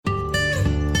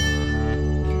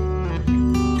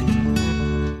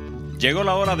Llegó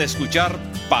la hora de escuchar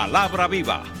Palabra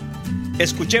Viva.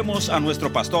 Escuchemos a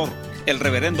nuestro pastor, el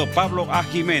reverendo Pablo A.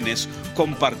 Jiménez,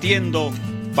 compartiendo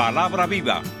Palabra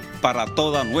Viva para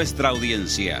toda nuestra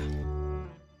audiencia.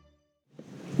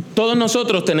 Todos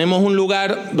nosotros tenemos un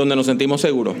lugar donde nos sentimos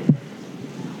seguros.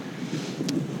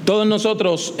 Todos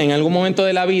nosotros en algún momento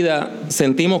de la vida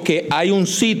sentimos que hay un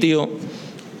sitio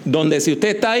donde si usted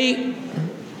está ahí,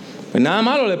 pues nada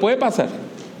malo le puede pasar.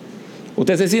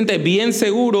 Usted se siente bien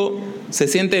seguro, se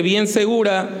siente bien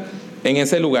segura en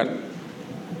ese lugar.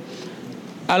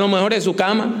 A lo mejor es su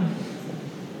cama,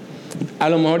 a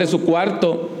lo mejor es su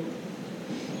cuarto,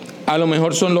 a lo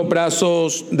mejor son los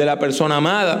brazos de la persona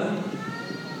amada.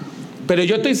 Pero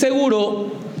yo estoy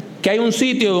seguro que hay un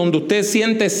sitio donde usted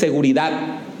siente seguridad.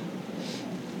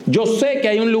 Yo sé que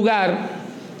hay un lugar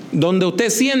donde usted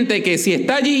siente que si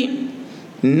está allí,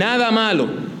 nada malo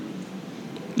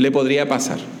le podría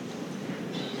pasar.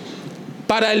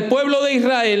 Para el pueblo de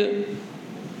Israel,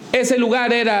 ese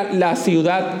lugar era la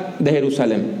ciudad de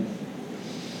Jerusalén.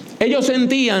 Ellos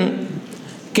sentían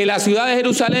que la ciudad de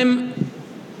Jerusalén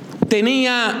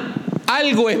tenía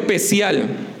algo especial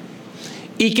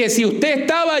y que si usted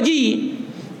estaba allí,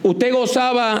 usted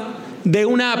gozaba de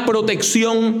una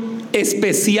protección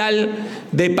especial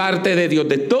de parte de Dios.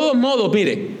 De todos modos,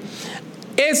 mire,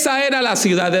 esa era la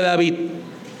ciudad de David.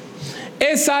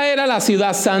 Esa era la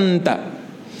ciudad santa.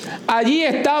 Allí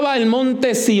estaba el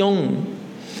monte Sión.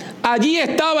 Allí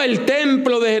estaba el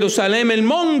templo de Jerusalén, el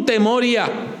monte Moria.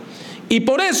 Y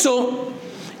por eso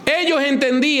ellos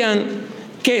entendían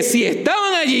que si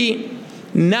estaban allí,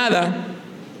 nada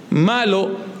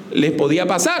malo les podía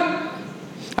pasar.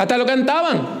 Hasta lo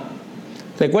cantaban.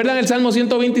 ¿Recuerdan el Salmo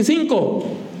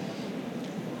 125?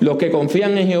 Los que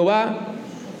confían en Jehová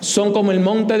son como el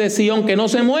monte de Sión, que no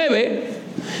se mueve,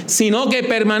 sino que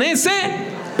permanece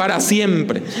para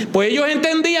siempre. Pues ellos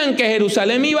entendían que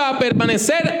Jerusalén iba a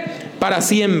permanecer para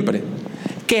siempre,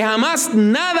 que jamás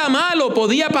nada malo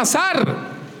podía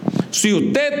pasar si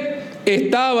usted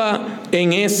estaba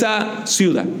en esa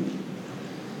ciudad.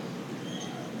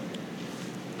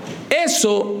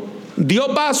 Eso dio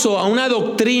paso a una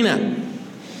doctrina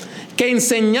que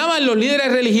enseñaban los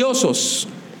líderes religiosos,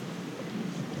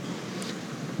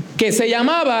 que se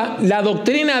llamaba la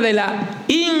doctrina de la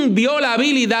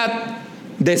inviolabilidad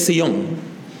de Sión.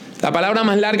 La palabra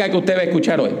más larga que usted va a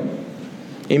escuchar hoy.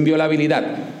 Inviolabilidad.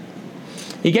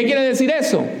 ¿Y qué quiere decir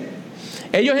eso?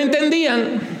 Ellos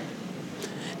entendían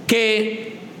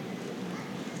que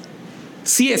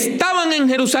si estaban en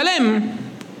Jerusalén,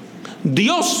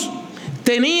 Dios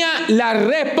tenía la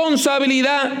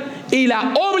responsabilidad y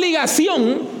la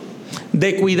obligación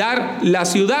de cuidar la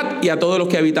ciudad y a todos los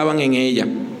que habitaban en ella.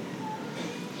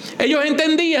 Ellos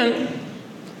entendían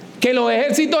que los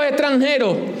ejércitos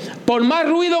extranjeros, por más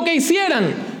ruido que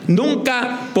hicieran,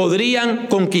 nunca podrían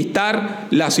conquistar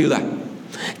la ciudad,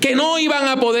 que no iban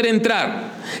a poder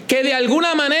entrar, que de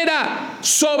alguna manera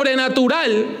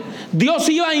sobrenatural Dios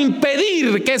iba a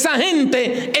impedir que esa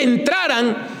gente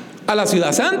entraran a la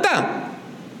ciudad santa.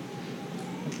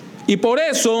 Y por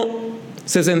eso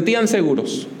se sentían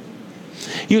seguros.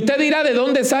 Y usted dirá, ¿de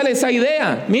dónde sale esa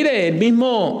idea? Mire, el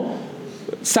mismo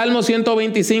Salmo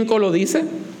 125 lo dice.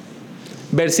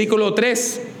 Versículo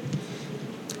 3.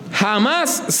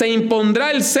 Jamás se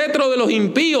impondrá el cetro de los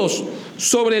impíos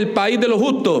sobre el país de los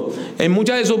justos. En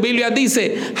muchas de sus Biblias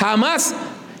dice, jamás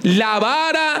la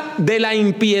vara de la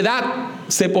impiedad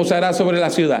se posará sobre la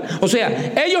ciudad. O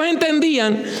sea, ellos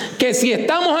entendían que si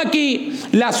estamos aquí,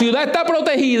 la ciudad está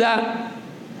protegida,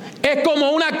 es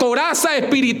como una coraza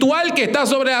espiritual que está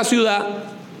sobre la ciudad.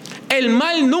 El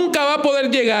mal nunca va a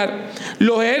poder llegar,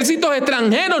 los ejércitos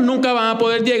extranjeros nunca van a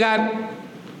poder llegar,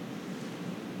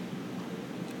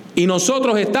 y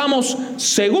nosotros estamos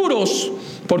seguros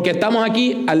porque estamos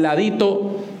aquí al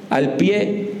ladito, al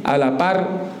pie, a la par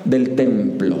del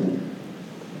templo.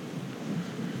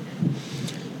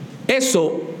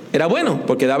 Eso era bueno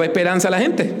porque daba esperanza a la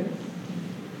gente.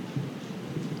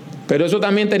 Pero eso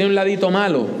también tenía un ladito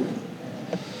malo.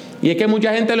 Y es que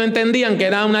mucha gente lo entendían que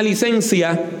era una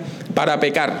licencia para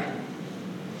pecar.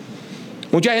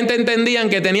 Mucha gente entendían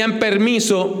que tenían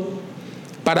permiso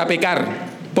para pecar.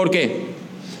 ¿Por qué?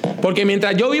 Porque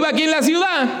mientras yo viva aquí en la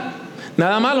ciudad,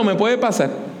 nada malo me puede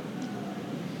pasar.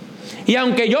 Y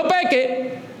aunque yo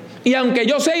peque, y aunque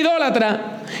yo sea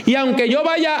idólatra, y aunque yo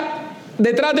vaya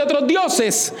detrás de otros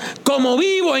dioses, como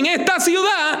vivo en esta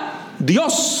ciudad,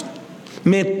 Dios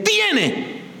me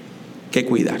tiene que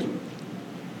cuidar.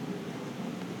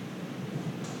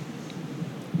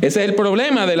 Ese es el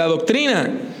problema de la doctrina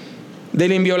de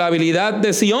la inviolabilidad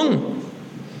de Sión.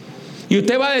 Y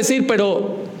usted va a decir,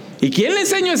 pero ¿y quién le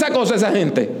enseñó esa cosa a esa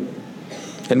gente?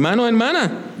 Hermanos,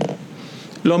 hermanas,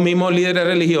 los mismos líderes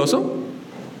religiosos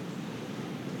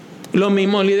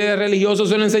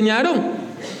se lo enseñaron.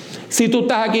 Si tú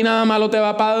estás aquí, nada malo te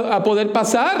va a poder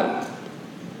pasar.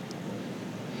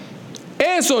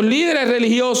 Esos líderes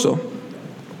religiosos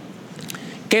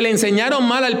que le enseñaron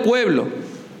mal al pueblo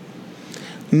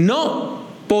no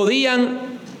podían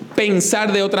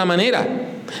pensar de otra manera.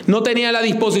 No tenían la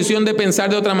disposición de pensar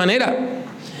de otra manera.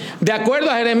 De acuerdo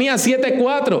a Jeremías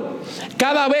 7:4,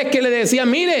 cada vez que le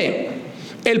decían, mire,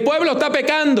 el pueblo está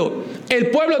pecando, el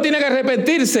pueblo tiene que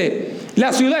arrepentirse,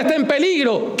 la ciudad está en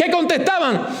peligro, ¿qué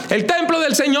contestaban? El templo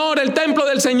del Señor, el templo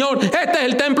del Señor, este es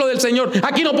el templo del Señor,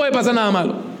 aquí no puede pasar nada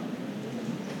malo.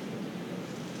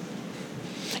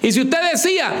 Y si usted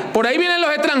decía, por ahí vienen los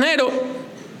extranjeros,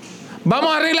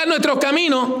 vamos a arreglar nuestros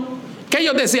caminos, ¿qué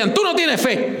ellos decían? Tú no tienes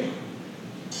fe,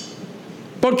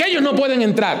 porque ellos no pueden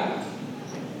entrar.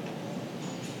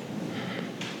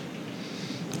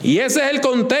 Y ese es el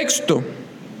contexto.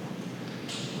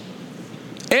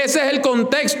 Ese es el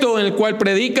contexto en el cual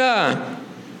predica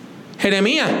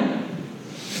Jeremías.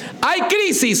 Hay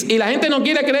crisis y la gente no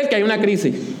quiere creer que hay una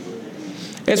crisis.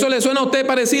 ¿Eso le suena a usted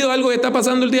parecido a algo que está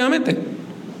pasando últimamente?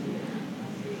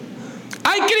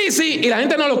 Hay crisis y la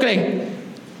gente no lo cree.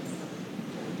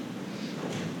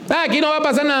 Aquí no va a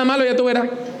pasar nada malo, ya tú verás.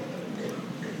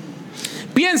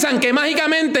 Piensan que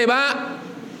mágicamente va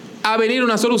a venir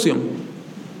una solución.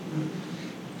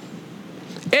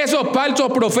 Esos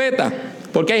falsos profetas,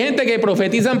 porque hay gente que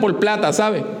profetizan por plata,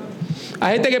 ¿sabe?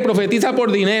 Hay gente que profetiza por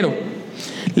dinero.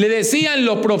 Le decían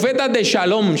los profetas de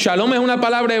Shalom. Shalom es una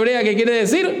palabra hebrea que quiere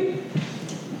decir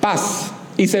paz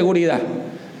y seguridad.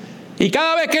 Y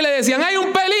cada vez que le decían, hay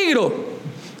un peligro,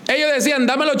 ellos decían,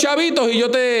 dame los chavitos y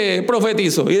yo te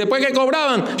profetizo. Y después que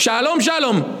cobraban, Shalom,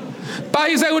 Shalom, paz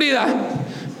y seguridad.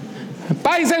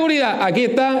 Paz y seguridad. Aquí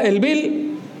está el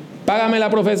bill, págame la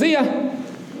profecía.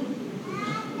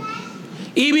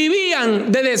 Y vivían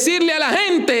de decirle a la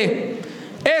gente,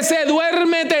 ese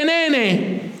duérmete,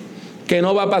 nene, que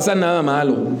no va a pasar nada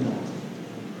malo.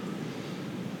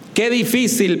 Qué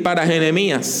difícil para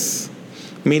Jeremías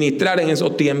ministrar en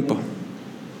esos tiempos.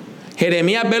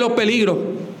 Jeremías ve los peligros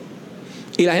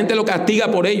y la gente lo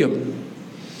castiga por ello.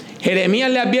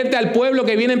 Jeremías le advierte al pueblo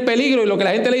que viene en peligro y lo que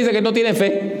la gente le dice es que no tiene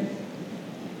fe.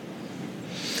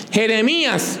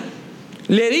 Jeremías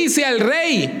le dice al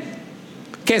rey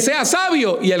que sea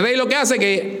sabio, y el rey lo que hace es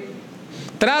que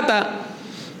trata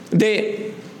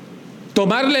de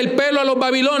tomarle el pelo a los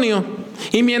babilonios,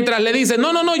 y mientras le dice,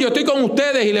 no, yo estoy con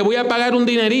ustedes y les voy a pagar un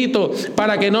dinerito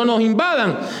para que no nos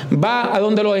invadan, va a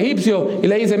donde los egipcios y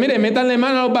le dice, mire, métanle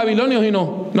mano a los babilonios y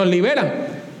nos liberan.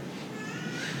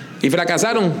 Y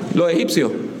fracasaron los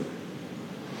egipcios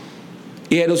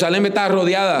y Jerusalén está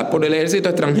rodeada por el ejército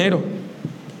extranjero.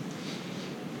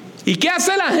 ¿Y qué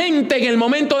hace la gente en el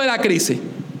momento de la crisis?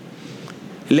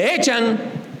 Le echan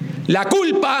la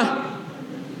culpa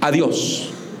a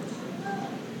Dios.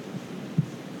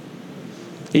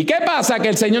 ¿Y qué pasa? Que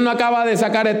el Señor no acaba de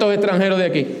sacar a estos extranjeros de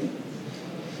aquí.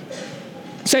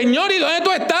 Señor, ¿y dónde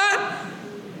tú estás?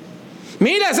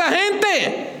 Mira esa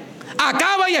gente,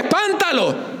 acaba y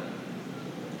espántalo.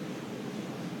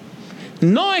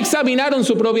 No examinaron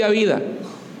su propia vida,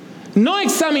 no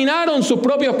examinaron sus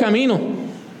propios caminos,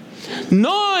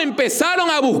 no empezaron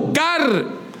a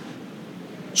buscar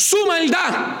su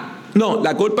maldad. No,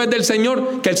 la culpa es del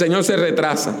Señor, que el Señor se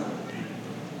retrasa.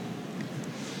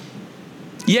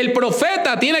 Y el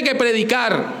profeta tiene que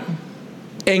predicar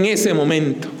en ese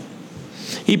momento.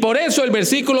 Y por eso el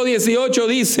versículo 18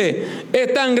 dice,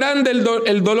 es tan grande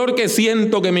el dolor que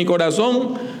siento que mi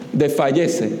corazón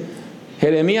desfallece.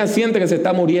 Jeremías siente que se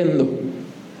está muriendo.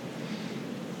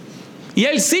 Y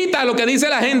él cita lo que dice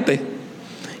la gente.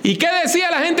 ¿Y qué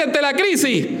decía la gente ante la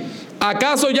crisis?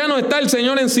 ¿Acaso ya no está el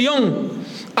Señor en Sión?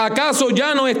 ¿Acaso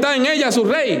ya no está en ella su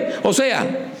rey? O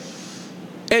sea,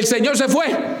 el Señor se fue.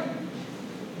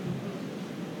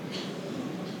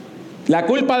 La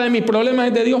culpa de mis problemas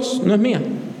es de Dios, no es mía.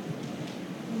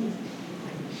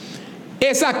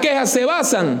 Esas quejas se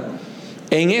basan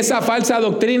en esa falsa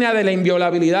doctrina de la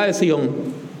inviolabilidad de Sión.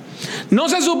 No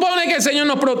se supone que el Señor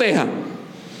nos proteja.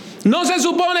 No se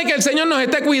supone que el Señor nos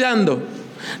esté cuidando.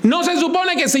 No se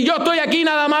supone que si yo estoy aquí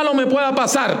nada malo me pueda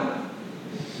pasar.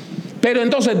 Pero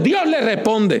entonces Dios le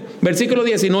responde, versículo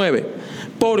 19,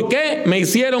 ¿por qué me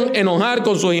hicieron enojar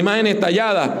con sus imágenes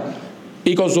talladas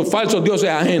y con sus falsos dioses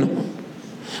ajenos?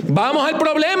 Vamos al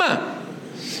problema.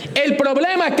 El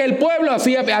problema es que el pueblo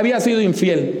había sido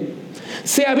infiel.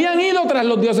 Se habían ido tras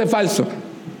los dioses falsos.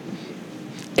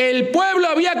 El pueblo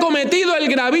había cometido el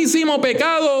gravísimo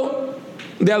pecado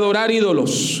de adorar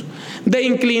ídolos, de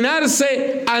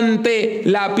inclinarse ante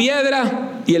la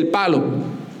piedra y el palo.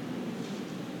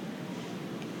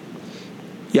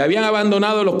 Y habían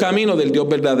abandonado los caminos del Dios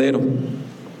verdadero.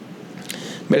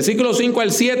 Versículos 5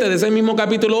 al 7 de ese mismo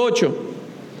capítulo 8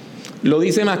 lo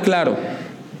dice más claro.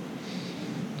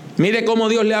 Mire cómo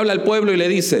Dios le habla al pueblo y le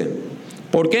dice: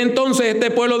 ¿por qué entonces este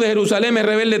pueblo de Jerusalén es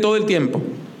rebelde todo el tiempo?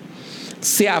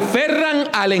 Se aferran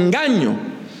al engaño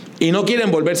y no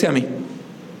quieren volverse a mí.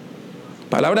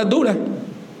 Palabras duras.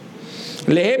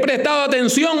 Les he prestado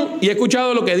atención y he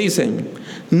escuchado lo que dicen.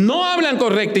 No hablan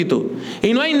con rectitud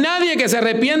y no hay nadie que se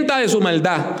arrepienta de su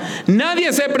maldad.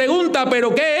 Nadie se pregunta,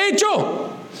 ¿pero qué he hecho?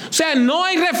 O sea, no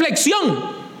hay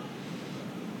reflexión.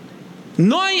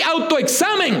 No hay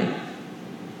autoexamen.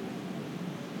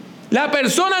 La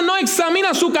persona no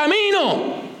examina su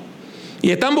camino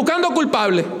y están buscando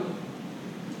culpables.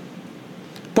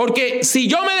 Porque si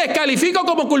yo me descalifico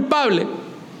como culpable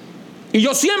y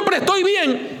yo siempre estoy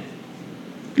bien,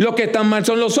 los que están mal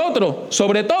son los otros,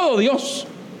 sobre todo Dios.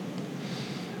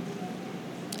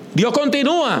 Dios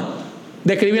continúa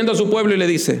describiendo a su pueblo y le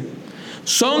dice: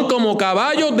 son como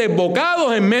caballos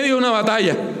desbocados en medio de una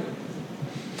batalla.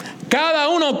 Cada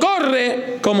uno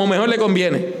corre como mejor le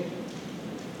conviene.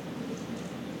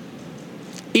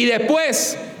 Y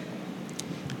después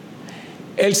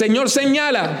el Señor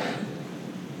señala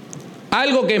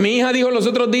algo que mi hija dijo los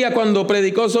otros días cuando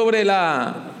predicó sobre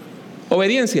la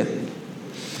obediencia.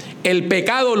 El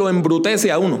pecado lo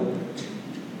embrutece a uno.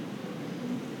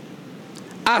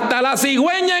 Hasta la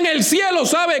cigüeña en el cielo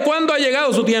sabe cuándo ha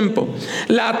llegado su tiempo.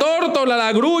 La tórtola,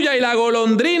 la grulla y la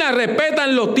golondrina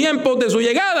respetan los tiempos de su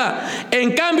llegada.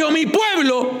 En cambio, mi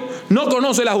pueblo no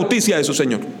conoce la justicia de su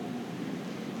Señor.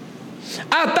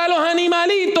 Hasta los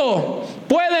animalitos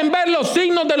pueden ver los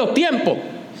signos de los tiempos,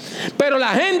 pero la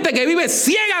gente que vive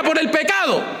ciega por el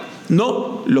pecado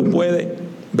no lo puede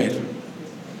ver.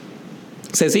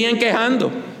 Se siguen quejando.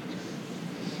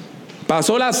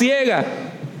 Pasó la siega,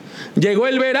 llegó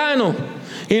el verano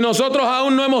y nosotros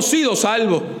aún no hemos sido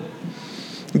salvos.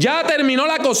 Ya terminó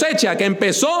la cosecha que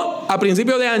empezó a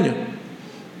principios de año,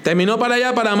 terminó para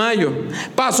allá para mayo.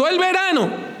 Pasó el verano,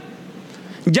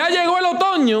 ya llegó el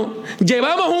otoño,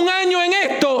 llevamos un año en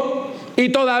esto y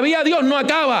todavía Dios no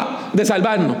acaba de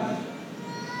salvarnos.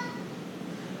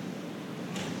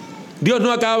 Dios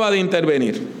no acaba de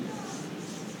intervenir.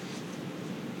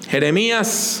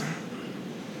 Jeremías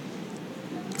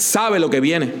sabe lo que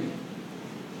viene.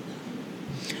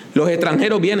 Los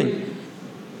extranjeros vienen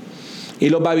y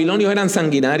los babilonios eran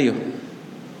sanguinarios.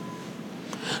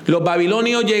 Los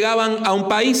babilonios llegaban a un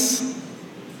país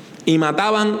y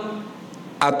mataban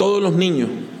a todos los niños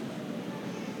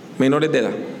menores de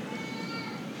edad,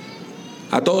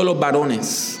 a todos los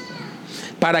varones,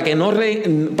 para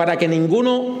que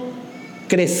ninguno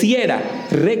creciera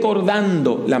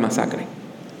recordando la masacre.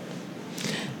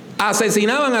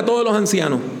 Asesinaban a todos los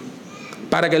ancianos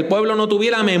para que el pueblo no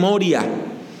tuviera memoria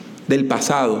del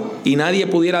pasado y nadie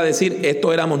pudiera decir: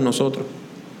 esto éramos nosotros.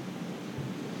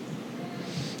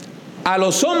 A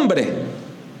los hombres,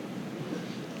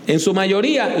 en su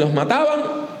mayoría, los mataban,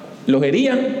 los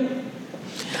herían.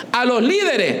 A los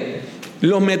líderes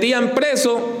los metían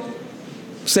presos,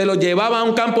 se los llevaban a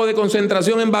un campo de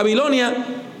concentración en Babilonia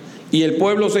y el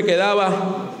pueblo se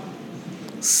quedaba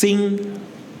sin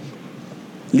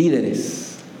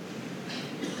líderes,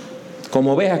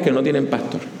 como ovejas que no tienen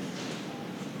pastor.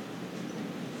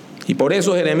 Y por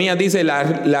eso Jeremías dice: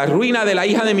 la ruina de la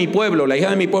hija de mi pueblo, la hija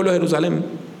de mi pueblo Jerusalén,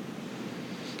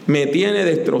 me tiene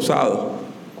destrozado.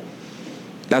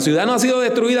 La ciudad no ha sido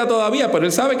destruida todavía, pero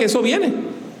él sabe que eso viene.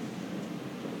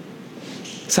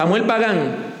 Samuel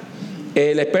Pagán,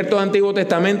 el experto del Antiguo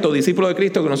Testamento, discípulo de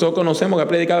Cristo que nosotros conocemos, que ha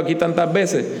predicado aquí tantas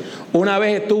veces, una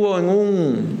vez estuvo en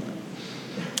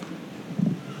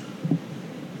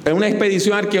una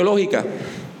expedición arqueológica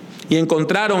y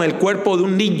encontraron el cuerpo de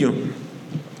un niño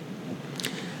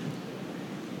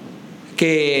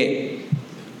que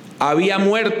había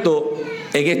muerto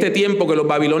en este tiempo que los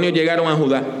babilonios llegaron a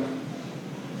Judá.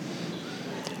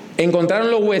 Encontraron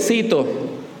los huesitos,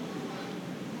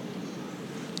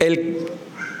 el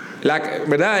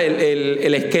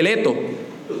esqueleto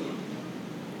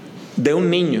de un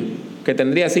niño que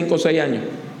tendría 5 o 6 años.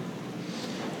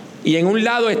 Y en un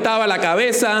lado estaba la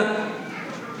cabeza,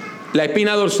 la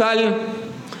espina dorsal,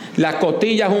 las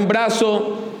costillas, un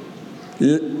brazo,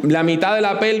 la mitad de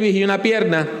la pelvis y una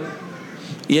pierna.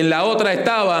 Y en la otra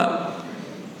estaba,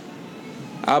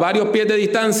 a varios pies de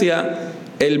distancia,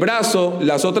 el brazo,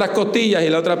 las otras costillas y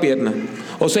la otra pierna.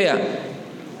 O sea,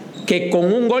 que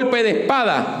con un golpe de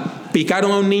espada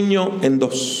picaron a un niño en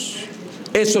dos.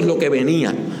 Eso es lo que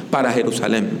venía para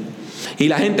Jerusalén. Y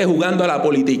la gente jugando a la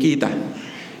politiquita.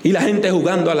 Y la gente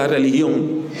jugando a la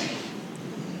religión.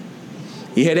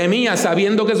 Y Jeremías,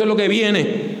 sabiendo que eso es lo que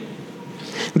viene,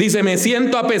 dice: me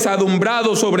siento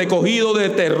apesadumbrado, sobrecogido de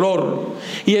terror.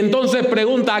 Y entonces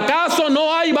pregunta: ¿acaso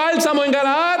no hay bálsamo en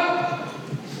Galaad?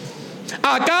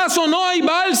 ¿Acaso no hay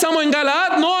bálsamo en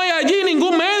Galaad? ¿No hay allí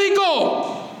ningún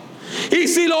médico? Y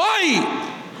si lo hay,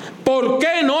 ¿por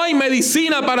qué no hay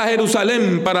medicina para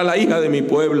Jerusalén, para la hija de mi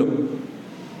pueblo?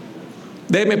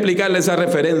 Déjeme explicarle esa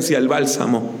referencia al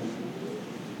bálsamo.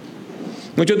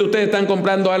 Muchos de ustedes están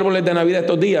comprando árboles de Navidad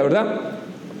estos días, ¿verdad?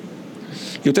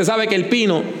 Y usted sabe que el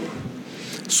pino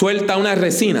suelta una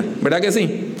resina, ¿verdad que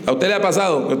sí? A usted le ha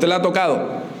pasado, a usted le ha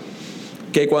tocado,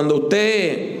 que cuando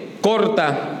usted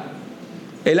corta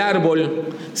el árbol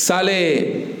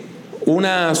sale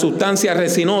una sustancia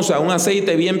resinosa, un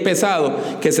aceite bien pesado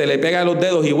que se le pega a los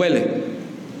dedos y huele.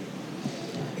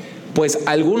 Pues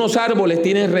algunos árboles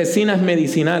tienen resinas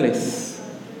medicinales.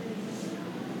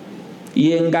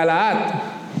 Y en Galaad,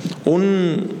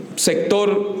 un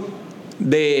sector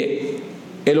de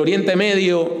el Oriente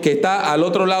Medio que está al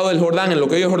otro lado del Jordán, en lo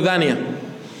que hoy es Jordania,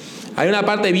 hay una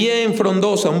parte bien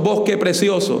frondosa, un bosque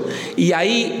precioso, y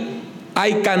ahí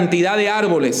hay cantidad de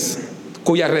árboles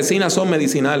cuyas resinas son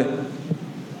medicinales.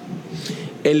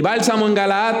 El bálsamo en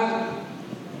Galaad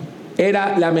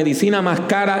era la medicina más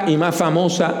cara y más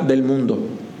famosa del mundo.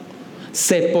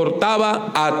 Se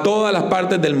exportaba a todas las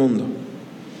partes del mundo.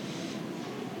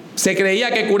 Se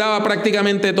creía que curaba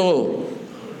prácticamente todo.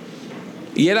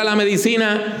 Y era la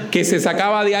medicina que se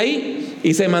sacaba de ahí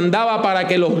y se mandaba para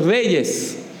que los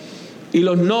reyes y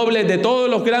los nobles de todos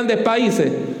los grandes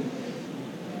países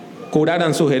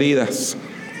curaran sus heridas.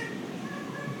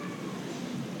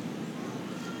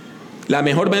 La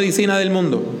mejor medicina del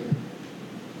mundo.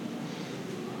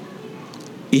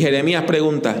 Y Jeremías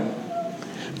pregunta: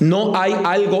 ¿no hay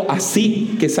algo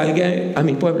así que salga a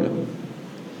mi pueblo?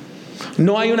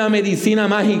 ¿No hay una medicina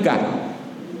mágica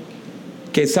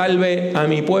que salve a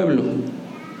mi pueblo?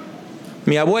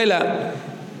 Mi abuela,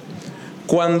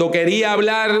 cuando quería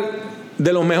hablar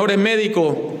de los mejores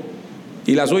médicos,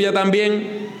 y la suya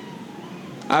también,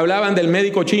 hablaban del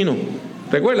médico chino.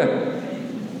 ¿Recuerda?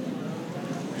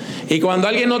 Y cuando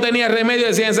alguien no tenía remedio,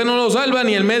 decían: ese no lo salva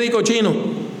ni el médico chino.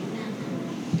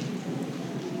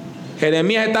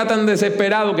 Jeremías está tan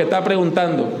desesperado que está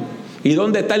preguntando: ¿y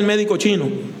dónde está el médico chino?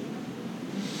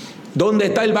 ¿Dónde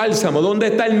está el bálsamo? ¿Dónde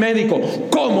está el médico?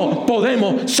 ¿Cómo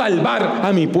podemos salvar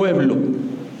a mi pueblo?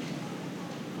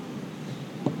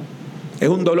 Es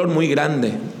un dolor muy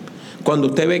grande cuando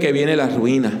usted ve que viene la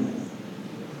ruina.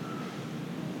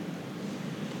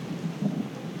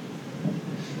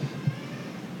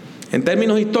 En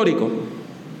términos históricos,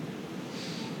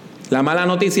 la mala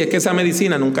noticia es que esa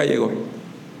medicina nunca llegó.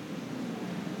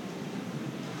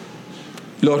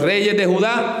 Los reyes de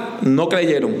Judá no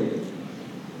creyeron.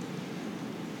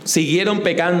 Siguieron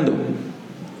pecando.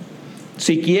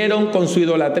 Siguieron con su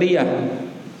idolatría.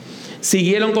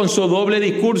 Siguieron con su doble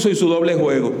discurso y su doble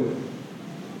juego.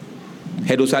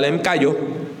 Jerusalén cayó.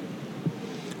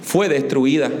 Fue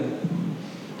destruida.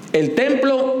 El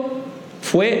templo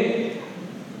fue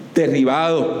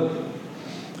derribado.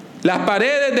 Las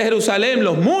paredes de Jerusalén,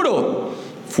 los muros,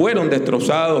 fueron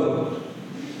destrozados.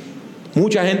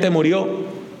 Mucha gente murió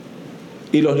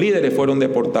y los líderes fueron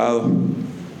deportados.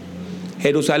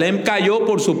 Jerusalén cayó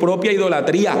por su propia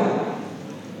idolatría,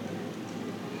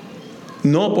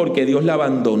 no porque Dios la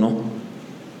abandonó.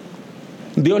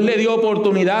 Dios le dio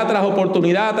oportunidad tras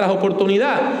oportunidad tras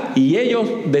oportunidad, y ellos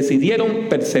decidieron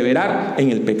perseverar en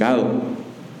el pecado.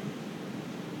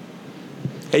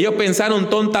 Ellos pensaron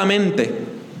tontamente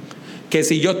que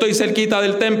si yo estoy cerquita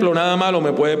del templo, nada malo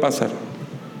me puede pasar.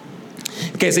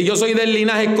 Que si yo soy del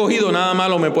linaje escogido, nada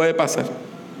malo me puede pasar.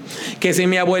 Que si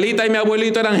mi abuelita y mi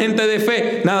abuelito eran gente de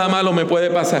fe, nada malo me puede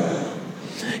pasar.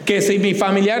 Que si mis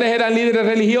familiares eran líderes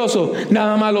religiosos,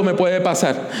 nada malo me puede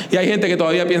pasar. Y hay gente que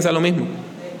todavía piensa lo mismo.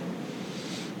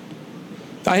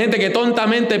 Hay gente que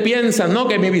tontamente piensa: no,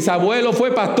 que mi bisabuelo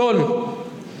fue pastor,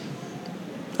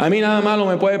 a mí nada malo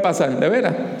me puede pasar. De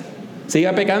veras,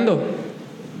 siga pecando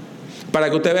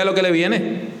para que usted vea lo que le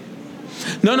viene.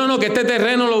 No, que este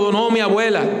terreno lo donó mi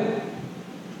abuela.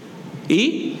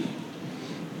 ¿Y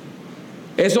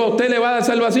eso a usted le va a dar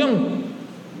salvación?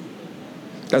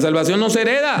 La salvación no se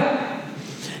hereda.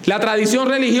 La tradición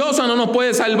religiosa no nos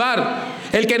puede salvar.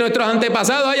 El que nuestros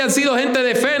antepasados hayan sido gente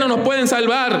de fe no nos pueden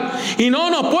salvar. Y no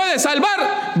nos puede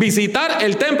salvar visitar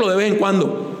el templo de vez en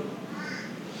cuando.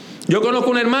 Yo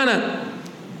conozco una hermana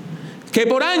que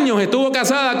por años estuvo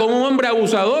casada con un hombre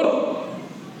abusador,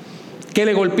 que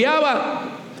le golpeaba,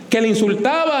 que le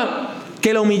insultaba,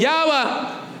 que le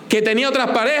humillaba, que tenía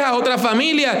otras parejas, otras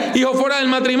familias, hijos fuera del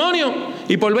matrimonio,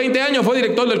 y por 20 años fue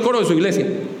director del coro de su iglesia.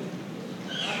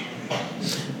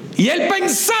 Y él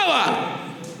pensaba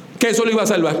que eso lo iba a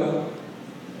salvar.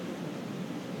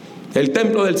 El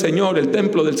templo del Señor, el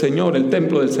templo del Señor, el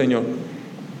templo del Señor.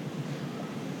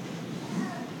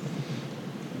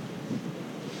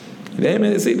 Déjeme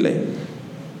decirle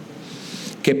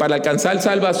que para alcanzar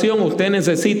salvación usted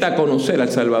necesita conocer al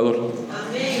Salvador.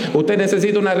 Usted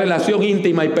necesita una relación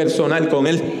íntima y personal con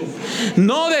Él.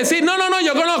 No decir, no,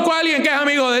 yo conozco a alguien que es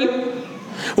amigo de Él.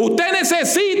 Usted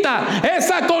necesita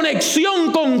esa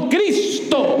conexión con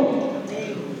Cristo,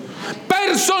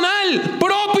 personal,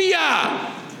 propia.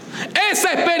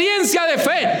 Esa experiencia de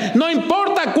fe. No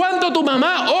importa cuánto tu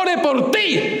mamá ore por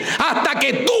ti, hasta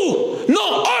que tú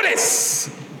no ores,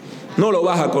 no lo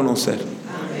vas a conocer.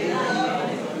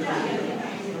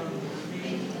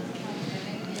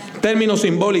 Término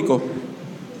simbólico.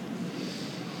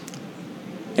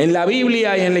 En la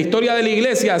Biblia y en la historia de la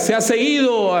iglesia se ha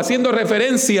seguido haciendo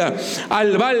referencia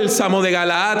al bálsamo de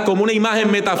Galaad como una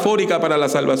imagen metafórica para la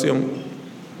salvación.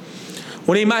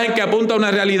 Una imagen que apunta a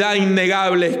una realidad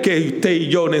innegable, que usted y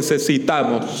yo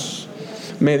necesitamos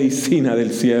medicina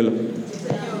del cielo.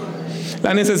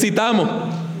 La necesitamos.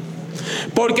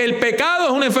 Porque el pecado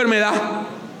es una enfermedad.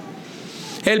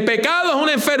 El pecado es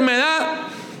una enfermedad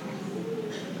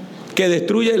que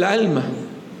destruye el alma,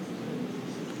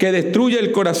 que destruye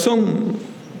el corazón,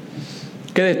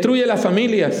 que destruye las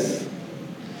familias,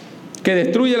 que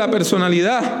destruye la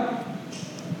personalidad.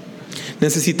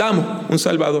 Necesitamos un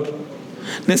Salvador.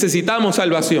 Necesitamos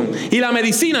salvación. Y la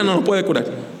medicina no nos puede curar.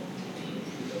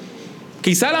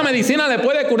 Quizá la medicina le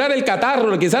puede curar el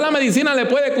catarro, quizá la medicina le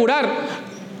puede curar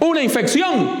una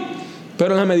infección,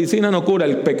 pero la medicina no cura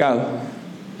el pecado.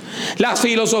 La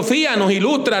filosofía nos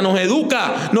ilustra, nos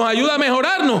educa, nos ayuda a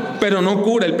mejorarnos, pero no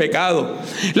cura el pecado.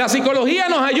 La psicología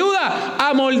nos ayuda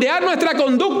a moldear nuestra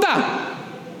conducta,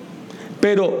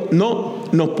 pero no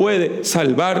nos puede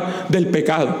salvar del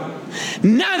pecado.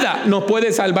 Nada nos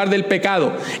puede salvar del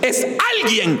pecado. Es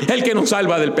alguien el que nos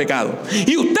salva del pecado.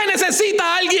 Y usted necesita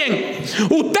a alguien.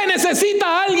 Usted necesita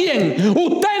a alguien.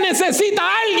 Usted necesita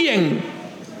a alguien.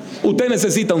 Usted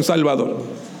necesita un Salvador.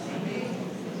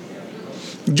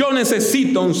 Yo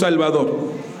necesito un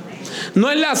Salvador.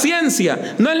 No es la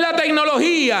ciencia, no es la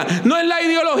tecnología, no es la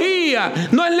ideología,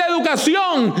 no es la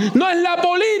educación, no es la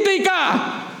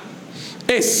política.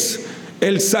 Es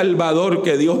el Salvador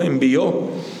que Dios envió,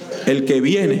 el que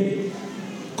viene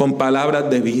con palabras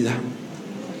de vida.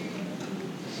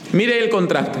 Mire el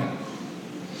contraste.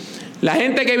 La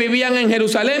gente que vivían en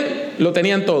Jerusalén lo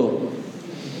tenían todo.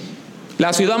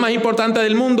 La ciudad más importante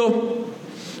del mundo,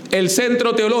 el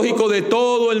centro teológico de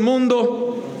todo el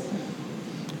mundo,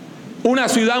 una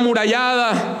ciudad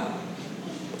amurallada,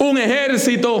 un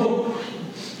ejército,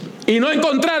 y no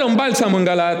encontraron bálsamo en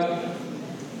Galaad.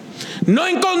 No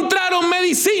encontraron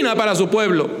medicina para su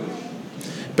pueblo.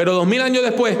 Pero 2000 años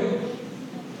después,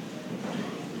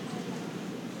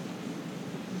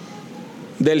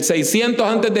 del 600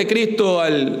 antes de Cristo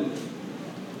al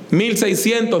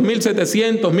 1600,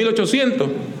 1700, 1800,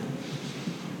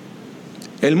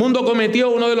 el mundo cometió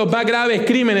uno de los más graves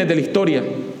crímenes de la historia.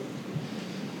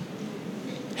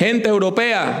 Gente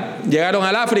europea llegaron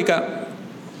al África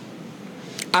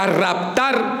a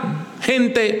raptar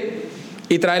gente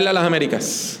y traerla a las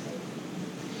Américas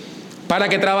para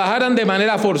que trabajaran de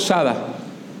manera forzada.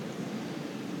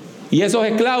 Y esos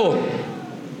esclavos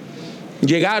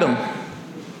llegaron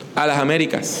a las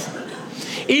Américas.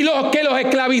 Y los que los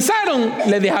esclavizaron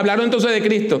les hablaron entonces de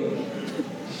Cristo.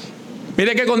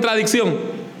 Mire qué contradicción.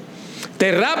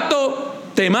 Te rapto,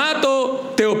 te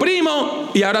mato, te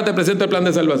oprimo y ahora te presento el plan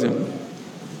de salvación.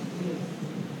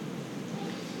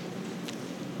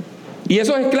 Y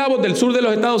esos esclavos del sur de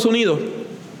los Estados Unidos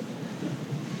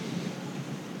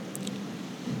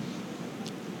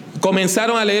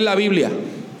comenzaron a leer la Biblia,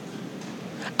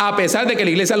 a pesar de que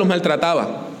la iglesia los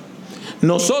maltrataba.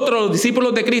 Nosotros, los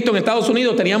discípulos de Cristo en Estados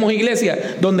Unidos, teníamos iglesias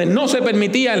donde no se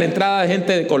permitía la entrada de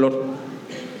gente de color.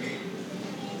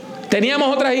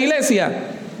 Teníamos otras iglesias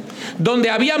donde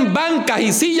habían bancas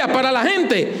y sillas para la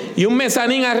gente y un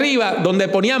mezanín arriba donde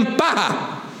ponían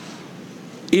paja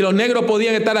y los negros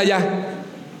podían estar allá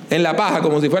en la paja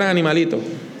como si fueran animalitos,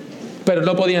 pero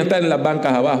no podían estar en las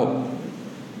bancas abajo.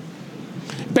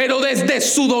 Pero desde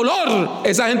su dolor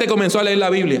esa gente comenzó a leer la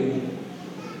Biblia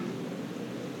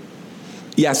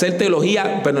y a hacer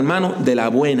teología, pero hermano, de la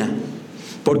buena,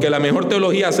 porque la mejor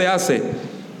teología se hace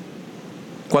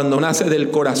cuando nace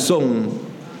del corazón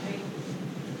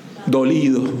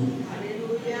dolido,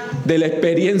 de la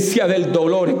experiencia del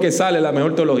dolor, es que sale la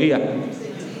mejor teología.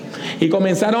 y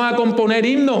comenzaron a componer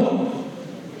himnos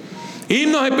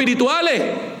espirituales.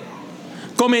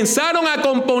 Comenzaron a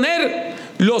componer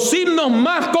los himnos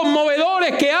más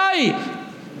conmovedores que hay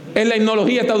en la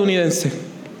himnología estadounidense.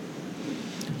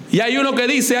 Y hay uno que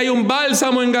dice: hay un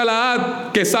bálsamo en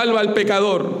Galaad que salva al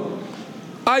pecador.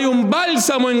 Hay un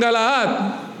bálsamo en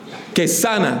Galaad que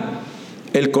sana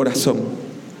el corazón.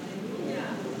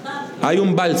 Hay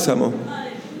un bálsamo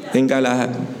en Galaad.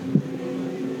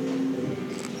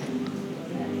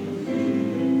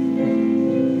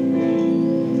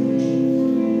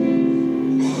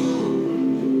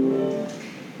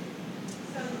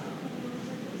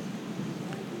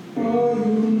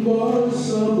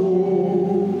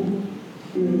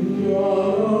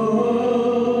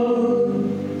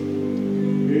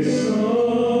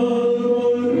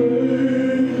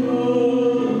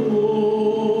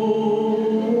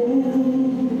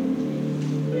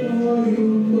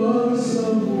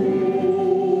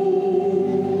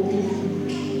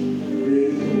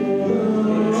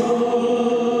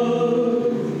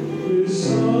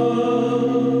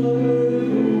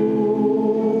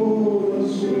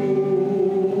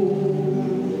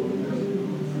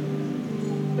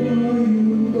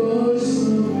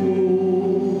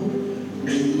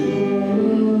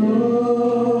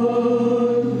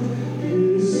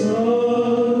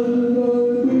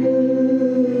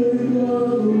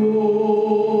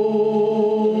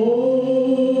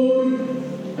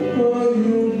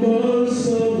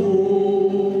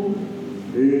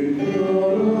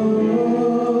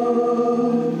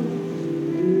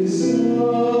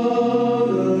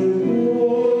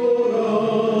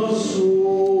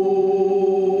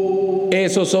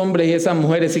 Esos hombres y esas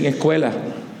mujeres sin escuela,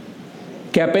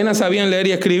 que apenas sabían leer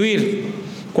y escribir,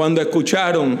 cuando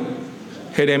escucharon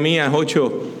Jeremías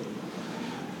 8,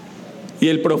 y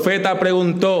el profeta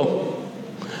preguntó: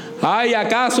 ¿hay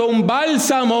acaso un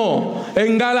bálsamo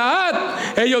en Galaad?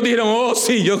 Ellos dijeron: oh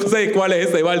sí, yo sé cuál es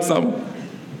ese bálsamo.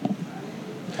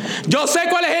 Yo sé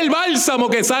cuál es el bálsamo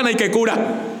que sana y que cura.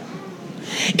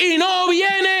 Y no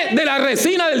viene de la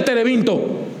resina del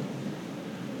terebinto.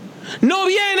 No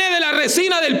viene de la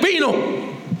resina del pino.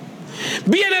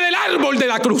 Viene del árbol de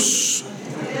la cruz.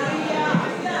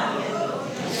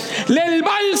 El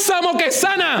bálsamo que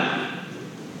sana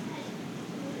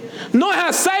no es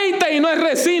aceite y no es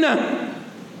resina.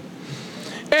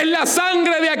 Es la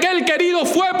sangre de aquel que herido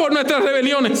fue por nuestras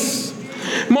rebeliones,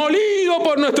 molido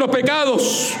por nuestros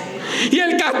pecados, y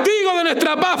el castigo de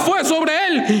nuestra paz fue sobre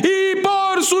él, y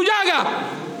por su llaga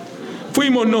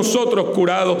fuimos nosotros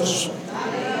curados.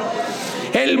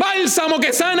 El bálsamo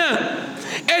que sana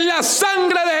es la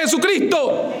sangre de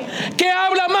Jesucristo, que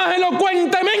habla más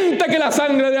elocuentemente que la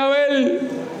sangre de Abel.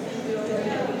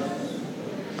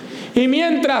 Y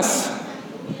mientras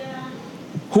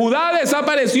Judá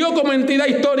desapareció como entidad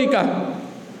histórica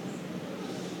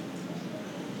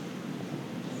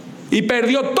y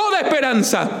perdió toda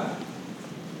esperanza,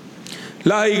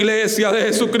 la iglesia de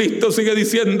Jesucristo sigue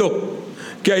diciendo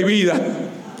que hay vida,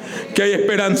 que hay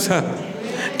esperanza,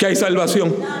 que hay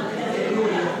salvación.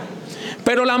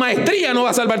 Pero la maestría no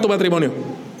va a salvar tu matrimonio.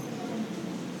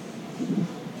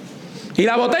 Y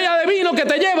la botella de vino que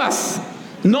te llevas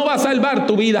no va a salvar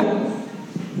tu vida.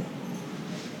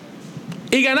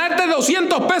 Y ganarte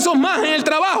 200 pesos más en el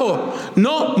trabajo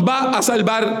no va a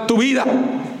salvar tu vida.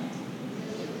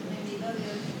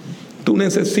 Tú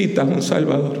necesitas un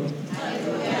Salvador.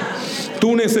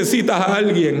 Tú necesitas a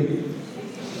alguien.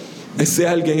 Ese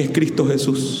alguien es Cristo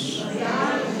Jesús.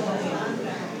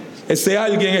 Ese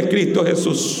alguien es Cristo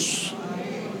Jesús.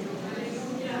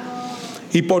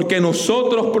 Y porque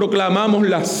nosotros proclamamos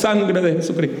la sangre de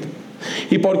Jesucristo,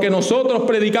 y porque nosotros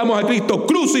predicamos a Cristo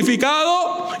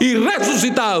crucificado y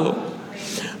resucitado,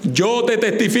 yo te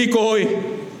testifico hoy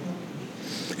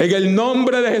en el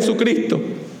nombre de Jesucristo.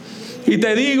 Y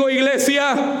te digo,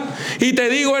 iglesia, y te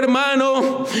digo,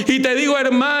 hermano, y te digo,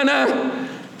 hermana,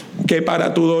 que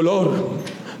para tu dolor,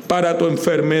 para tu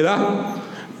enfermedad,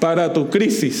 para tu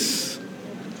crisis,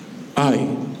 hay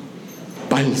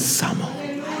bálsamo.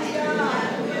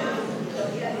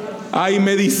 Hay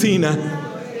medicina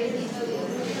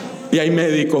y hay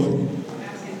médico.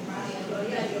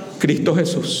 Cristo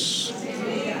Jesús,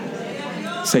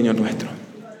 Señor nuestro.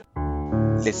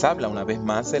 Les habla una vez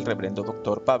más el reverendo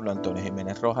doctor Pablo Antonio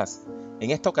Jiménez Rojas.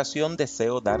 En esta ocasión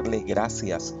deseo darle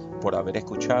gracias por haber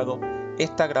escuchado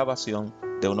esta grabación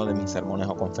de uno de mis sermones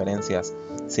o conferencias.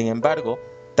 Sin embargo,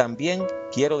 también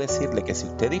quiero decirle que si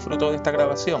usted disfrutó de esta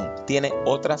grabación, tiene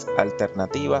otras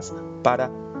alternativas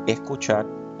para escuchar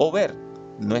o ver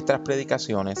nuestras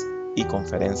predicaciones y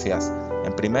conferencias.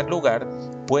 En primer lugar,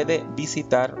 puede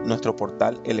visitar nuestro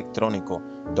portal electrónico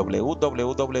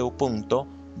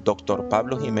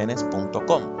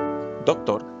www.drpablojimenez.com.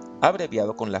 Doctor,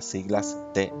 abreviado con las siglas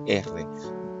DR.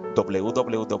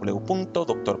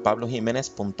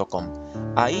 www.drpablojimenez.com.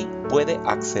 Ahí puede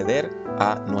acceder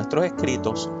a nuestros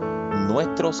escritos,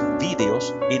 nuestros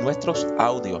vídeos y nuestros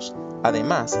audios.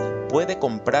 Además, puede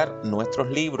comprar nuestros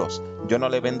libros. Yo no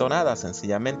le vendo nada,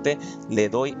 sencillamente le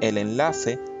doy el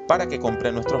enlace para que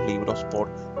compre nuestros libros por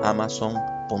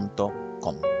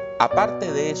amazon.com.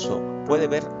 Aparte de eso, puede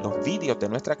ver los vídeos de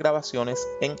nuestras grabaciones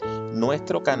en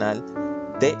nuestro canal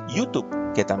de YouTube,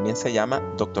 que también se llama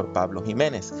Dr. Pablo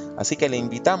Jiménez. Así que le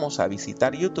invitamos a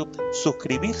visitar YouTube,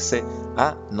 suscribirse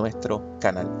a nuestro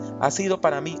canal. Ha sido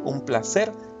para mí un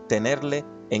placer tenerle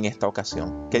en esta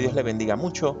ocasión. Que Dios le bendiga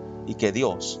mucho y que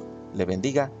Dios le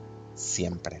bendiga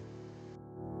siempre.